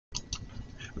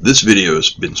This video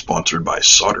has been sponsored by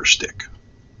SolderStick.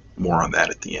 More on that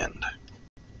at the end.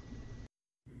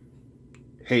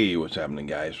 Hey, what's happening,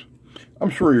 guys? I'm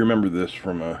sure you remember this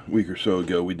from a week or so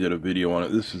ago. We did a video on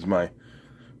it. This is my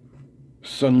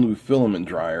Sunlu Filament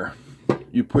dryer.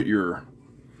 You put your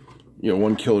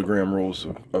 1 kilogram rolls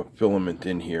of filament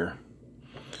in here,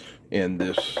 and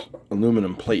this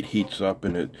aluminum plate heats up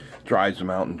and it dries them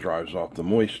out and dries off the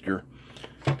moisture.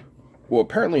 Well,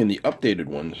 apparently in the updated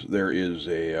ones there is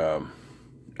a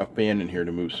fan in here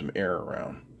to move some air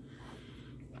around.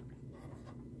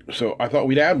 So I thought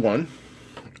we'd add one.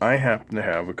 I happen to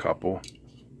have a couple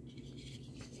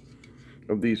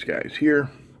of these guys here.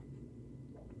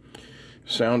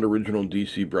 Sound Original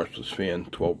DC brushless fan,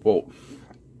 12 volt.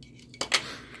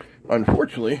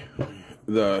 Unfortunately,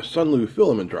 the Sunlu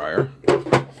Filament dryer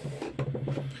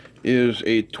is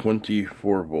a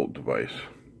 24 volt device.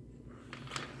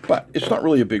 But it's not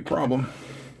really a big problem.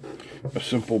 A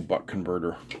simple buck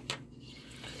converter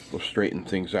will straighten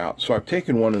things out. So I've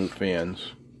taken one of the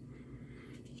fans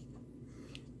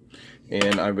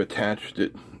and I've attached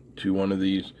it to one of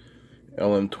these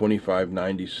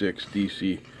LM2596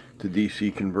 DC to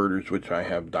DC converters, which I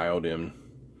have dialed in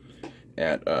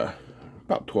at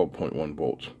about 12.1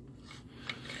 volts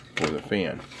for the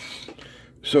fan.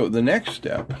 So the next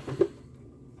step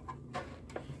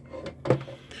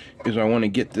is I want to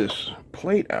get this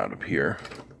plate out of here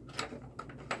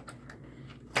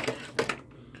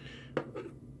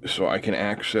so I can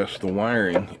access the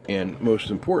wiring, and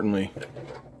most importantly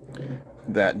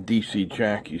that DC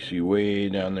jack you see way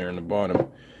down there in the bottom.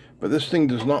 But this thing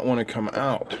does not want to come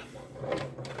out,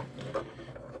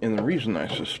 and the reason I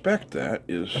suspect that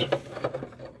is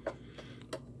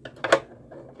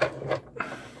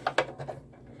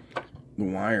the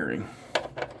wiring.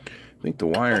 I think the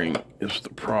wiring is the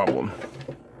problem.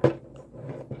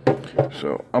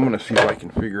 So I'm going to see if I can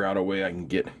figure out a way I can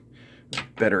get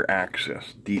better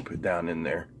access deep down in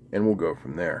there, and we'll go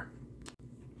from there.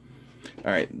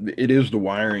 Alright, it is the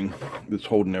wiring that's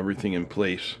holding everything in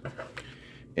place,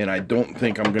 and I don't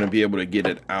think I'm going to be able to get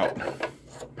it out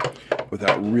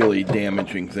without really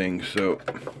damaging things. So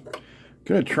I'm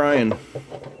going to try and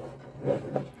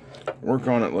work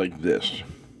on it like this.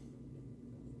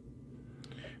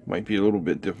 Might be a little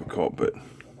bit difficult, but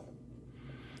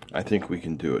I think we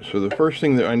can do it. So the first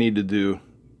thing that I need to do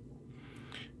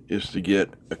is to get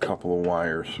a couple of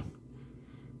wires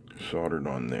soldered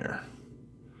on there.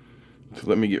 So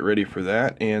let me get ready for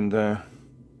that, and I'll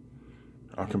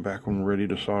come back when we're ready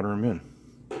to solder them in.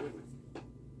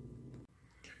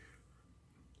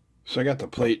 So I got the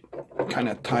plate kind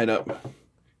of tied up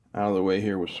out of the way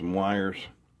here with some wires.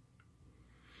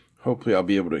 Hopefully I'll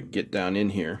be able to get down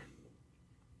in here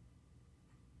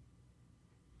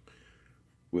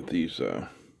with these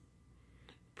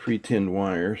pre-tinned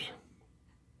wires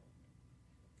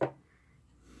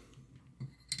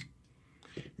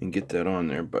and get that on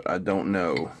there, but I don't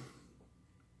know.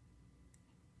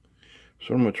 So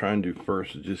what I'm gonna try and do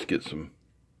first is just get some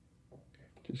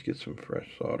fresh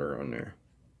solder on there.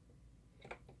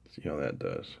 See how that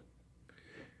does.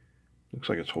 Looks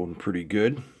like it's holding pretty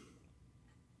good.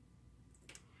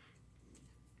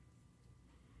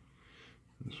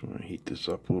 Just want to heat this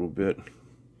up a little bit.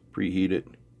 Preheat it.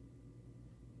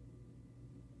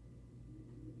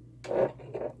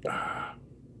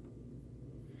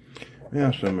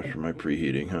 Yeah, so much for my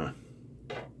preheating, huh?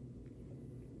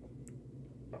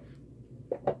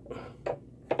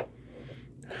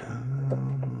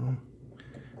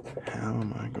 How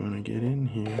am I going to get in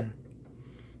here?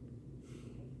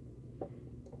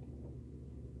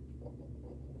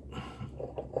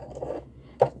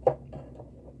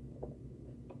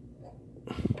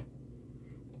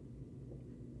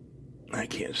 I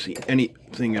can't see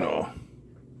anything at all.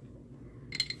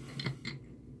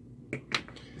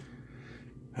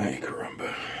 Ay,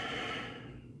 caramba.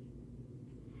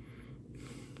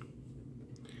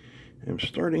 I'm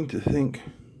starting to think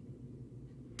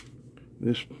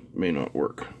this may not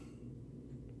work.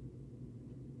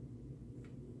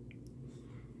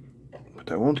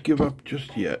 But I won't give up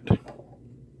just yet.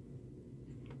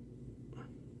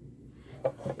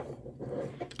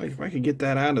 Like, if I could get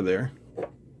that out of there,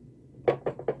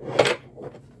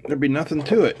 there'd be nothing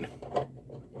to it.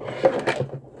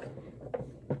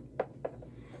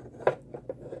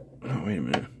 Oh, wait a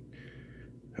minute.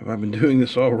 Have I been doing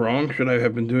this all wrong? Should I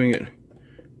have been doing it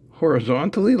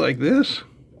horizontally like this?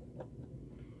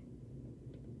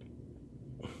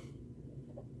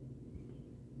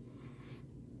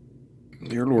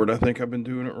 Dear Lord, I think I've been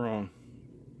doing it wrong.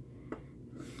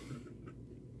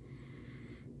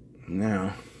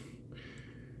 Now,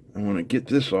 I want to get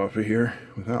this off of here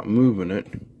without moving it.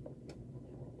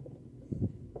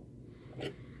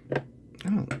 I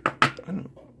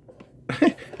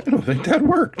don't think that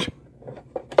worked.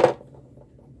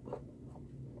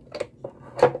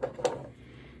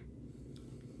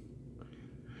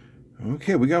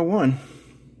 Okay, we got one.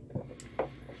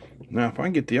 Now if I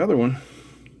get the other one,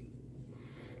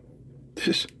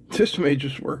 this may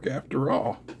just work after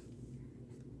all.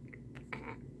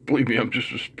 Believe me, I'm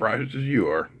just as surprised as you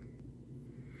are.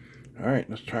 Alright,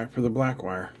 let's try it for the black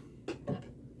wire.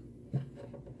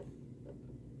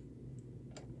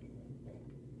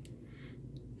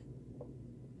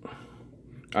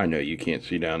 I know you can't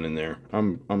see down in there.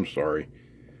 I'm sorry.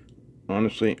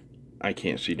 Honestly, I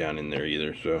can't see down in there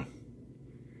either, so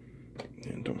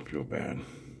yeah, don't feel bad.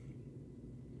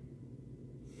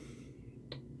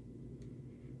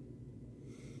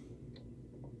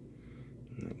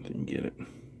 Didn't get it.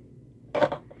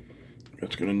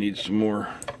 That's gonna need some more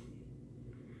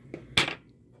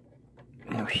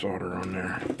solder on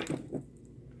there.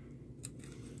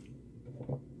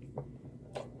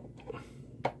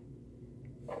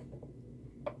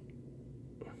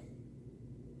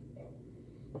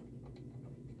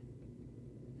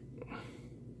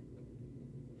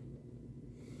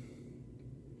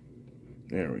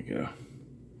 There we go.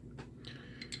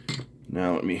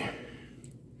 Now let me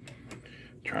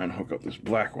try and hook up this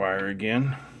black wire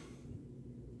again.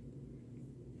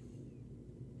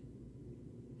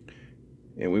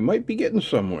 And we might be getting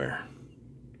somewhere.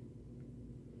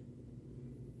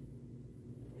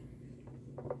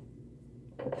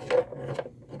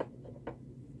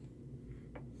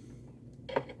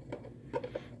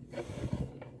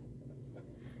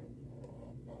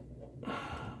 A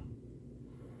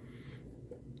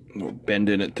little bend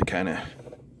in it to kind of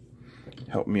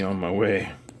help me on my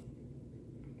way.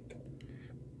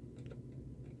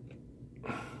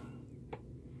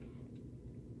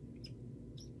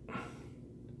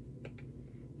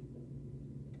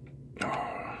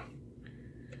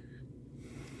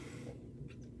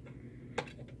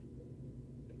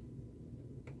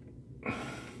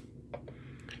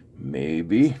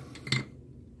 Maybe.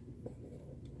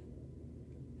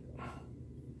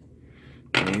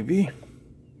 Maybe.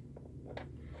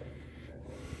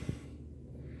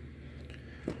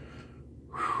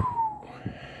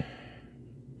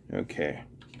 Okay.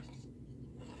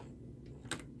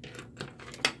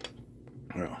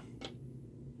 Well,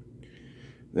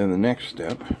 then the next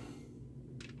step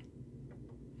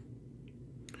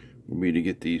will be to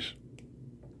get these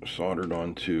soldered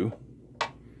onto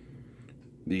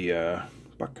the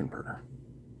buck converter.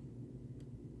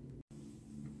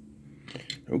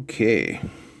 Okay,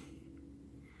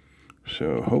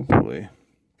 so hopefully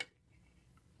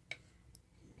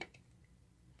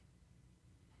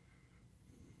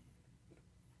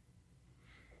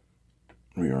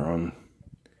we are on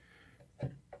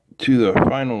to the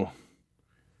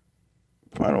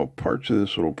final parts of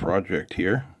this little project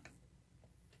here.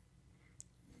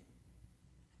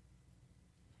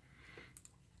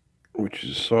 Which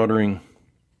is soldering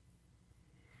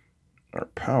our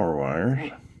power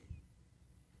wires.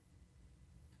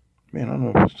 Man, I don't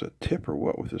know if it's a tip or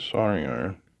what with this soldering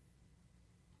iron.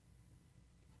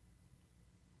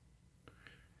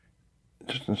 It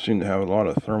just doesn't seem to have a lot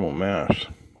of thermal mass.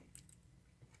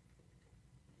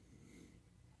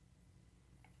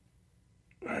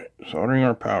 Alright, soldering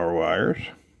our power wires.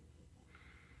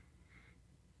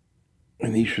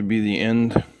 And these should be the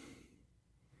end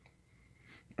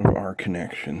of our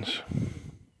connections.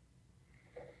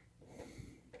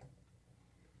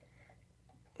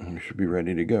 And we should be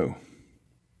ready to go.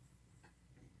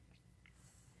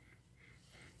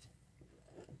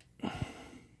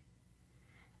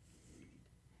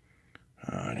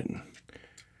 I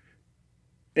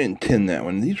didn't tin that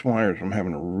one. These wires I'm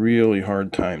having a really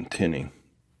hard time tinning.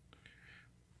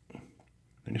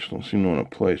 They just don't seem to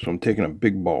want to play, so I'm taking a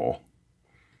big ball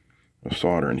of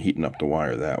solder and heating up the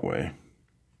wire that way.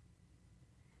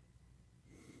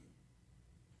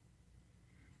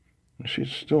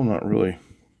 She's still not really.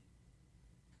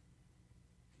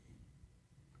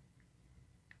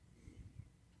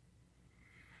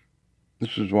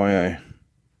 This is why I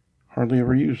hardly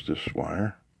ever use this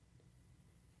wire.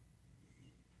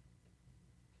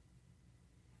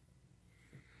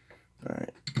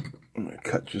 Alright, I'm going to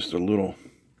cut just a little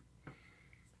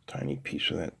tiny piece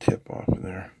of that tip off of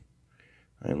there.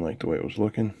 I didn't like the way it was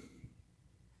looking.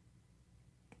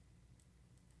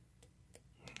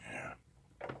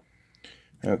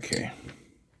 Okay,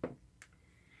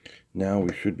 now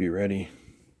we should be ready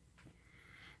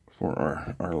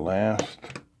for our last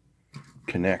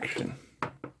connection.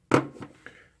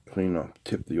 Clean off the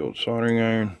tip of the old soldering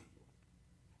iron.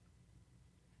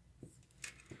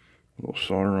 A little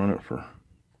solder on it for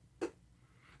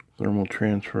thermal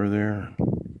transfer there.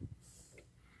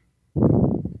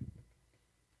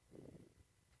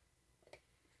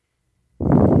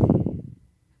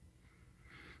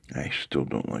 I still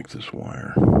don't like this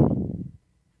wire.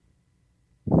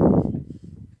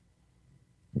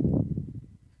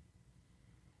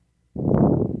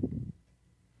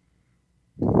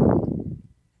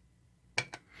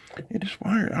 It is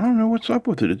wire. I don't know what's up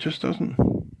with it. It just doesn't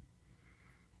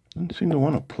seem to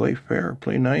want to play fair,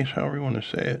 play nice, however you want to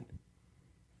say it.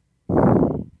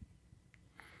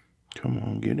 Come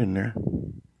on, get in there.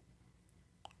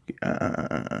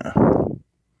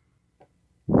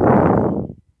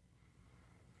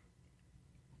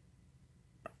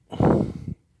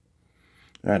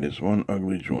 That is one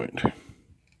ugly joint.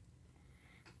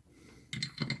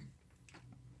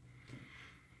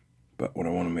 But what I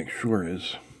want to make sure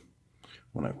is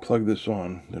when I plug this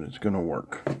on that it's going to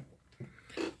work.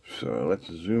 So let's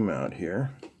zoom out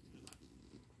here.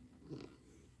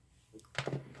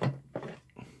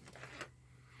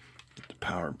 Get the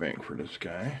power bank for this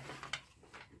guy.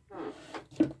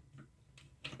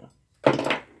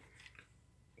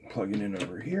 Plug it in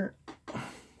over here.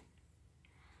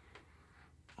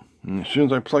 And as soon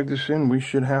as I plug this in, we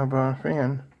should have a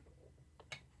fan.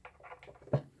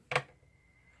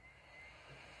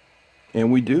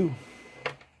 And we do.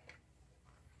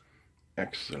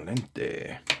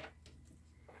 Excelente.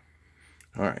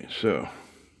 Alright, so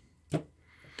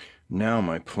now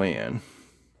my plan.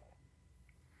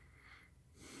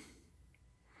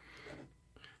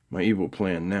 My evil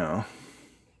plan now.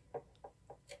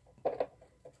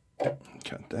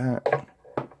 Cut that.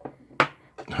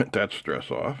 Let that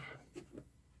stress off.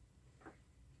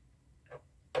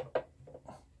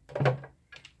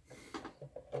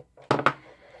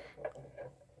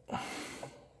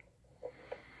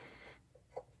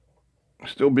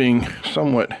 Still being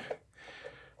somewhat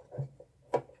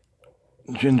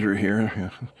ginger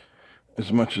here,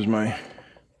 as much as my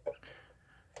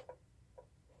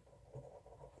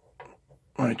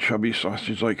chubby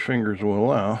sausage-like fingers will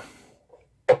allow.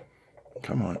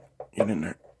 Come on, get in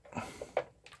there.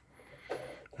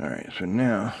 Alright, so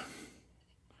now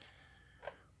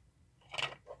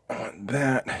I want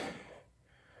that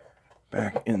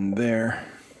back in there.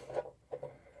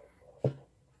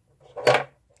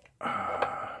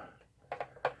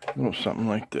 A little something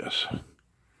like this.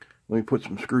 Let me put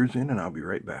some screws in and I'll be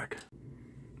right back.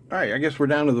 Alright, I guess we're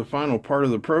down to the final part of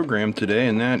the program today,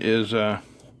 and that is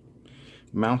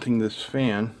mounting this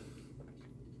fan.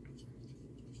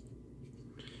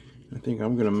 I think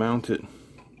I'm going to mount it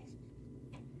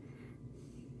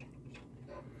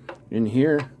in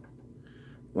here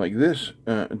like this,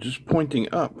 just pointing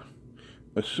up,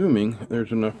 assuming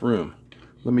there's enough room.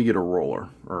 Let me get a roller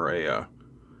or an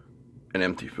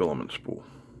empty filament spool.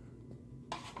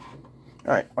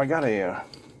 Alright, I got a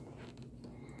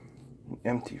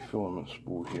empty filament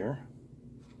spool here,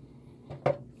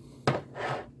 so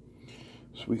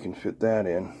we can fit that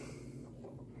in.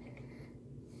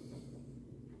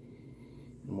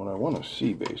 And what I want to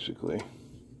see, basically,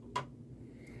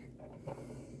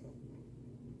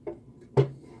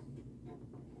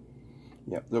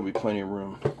 yep, there'll be plenty of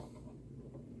room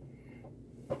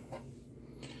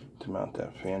to mount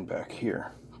that fan back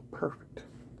here. Perfect.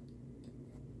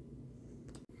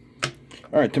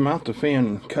 Alright, to mount the fan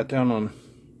and cut down on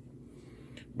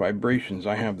vibrations,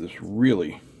 I have this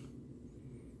really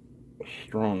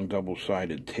strong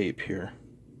double-sided tape here.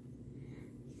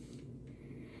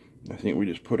 I think we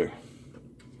just put a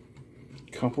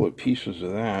couple of pieces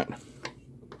of that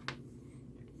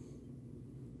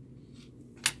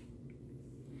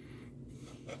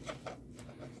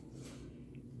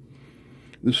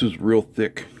This is real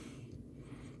thick,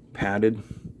 padded,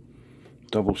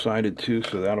 double-sided too,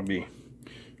 so that'll be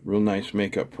real nice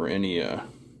makeup for any,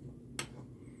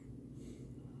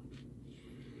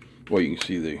 well, you can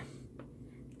see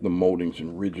the moldings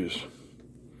and ridges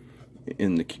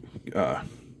in the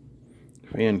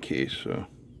fan case, so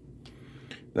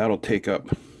that'll take up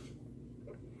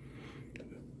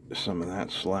some of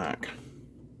that slack.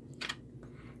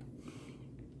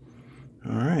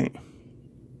 All right.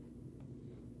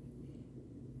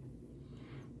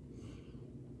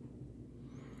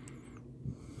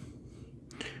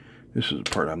 This is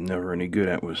the part I'm never any good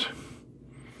at, was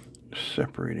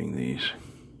separating these.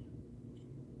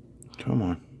 Come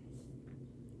on.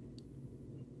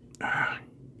 Ah.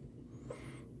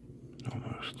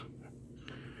 Almost.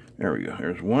 There we go.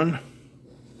 There's one.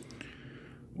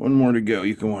 One more to go.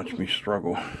 You can watch me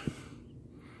struggle.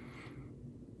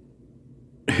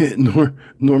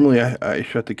 Normally I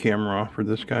shut the camera off for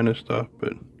this kind of stuff,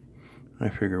 but I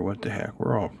figure what the heck,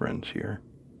 we're all friends here.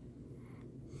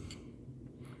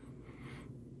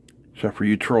 Except for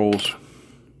you trolls.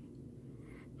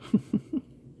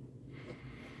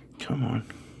 Come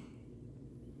on.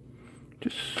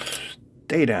 Just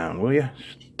stay down, will you?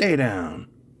 Stay down.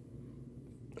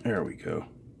 There we go.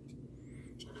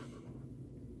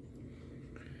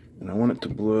 And I want it to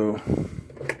blow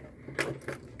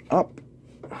up.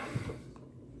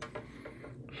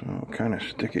 So I'll kind of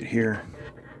stick it here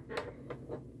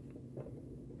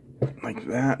like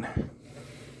that.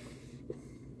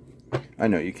 I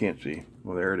know you can't see.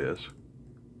 Well, there it is.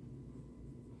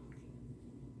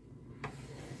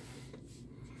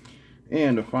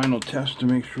 And a final test to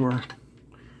make sure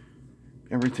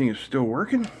everything is still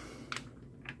working.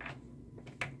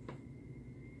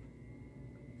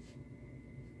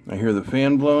 I hear the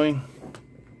fan blowing.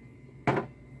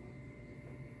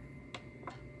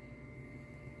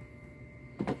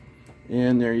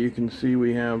 And there you can see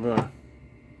we have, I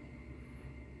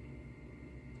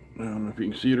don't know if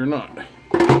you can see it or not.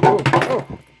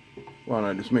 Oh. Why don't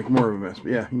I just make more of a mess?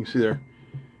 But yeah, you can see there,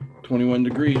 21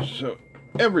 degrees. So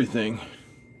everything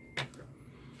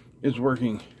is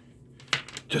working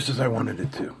just as I wanted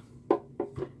it to.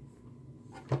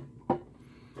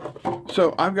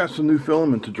 So I've got some new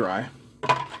filament to dry.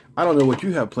 I don't know what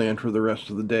you have planned for the rest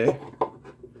of the day,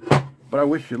 but I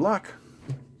wish you luck.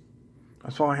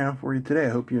 That's all I have for you today. I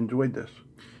hope you enjoyed this.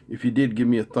 If you did, give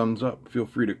me a thumbs up. Feel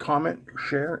free to comment,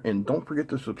 share, and don't forget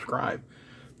to subscribe.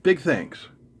 Big thanks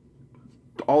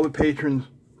to all the patrons.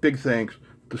 Big thanks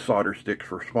to SolderStick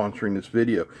for sponsoring this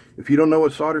video. If you don't know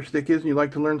what SolderStick is and you'd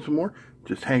like to learn some more,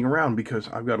 just hang around because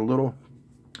I've got a little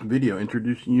video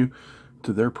introducing you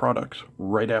to their products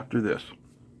right after this.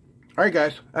 Alright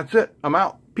guys, that's it. I'm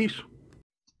out. Peace.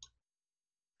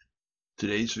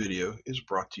 Today's video is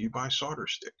brought to you by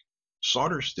SolderStick.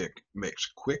 SolderStick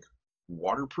makes quick,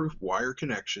 waterproof wire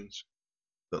connections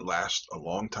that last a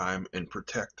long time and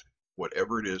protect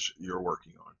whatever it is you're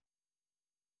working on.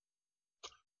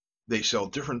 They sell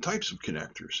different types of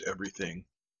connectors, everything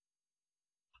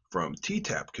from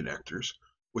T-tap connectors,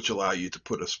 which allow you to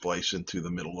put a splice into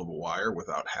the middle of a wire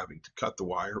without having to cut the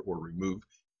wire or remove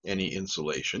any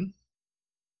insulation.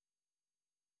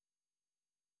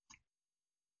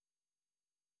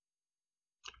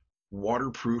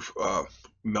 Waterproof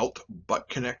melt butt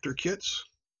connector kits.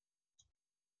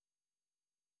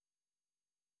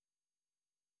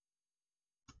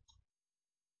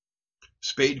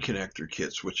 Spade connector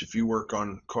kits, which if you work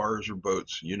on cars or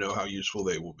boats, you know how useful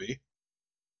they will be.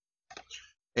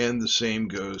 And the same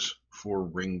goes for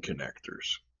ring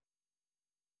connectors.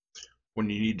 When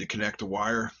you need to connect a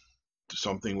wire to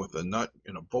something with a nut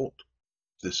and a bolt,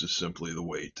 this is simply the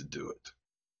way to do it.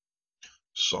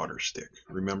 SolderStick.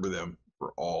 Remember them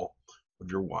for all of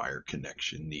your wire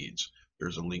connection needs.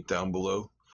 There's a link down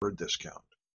below for a discount.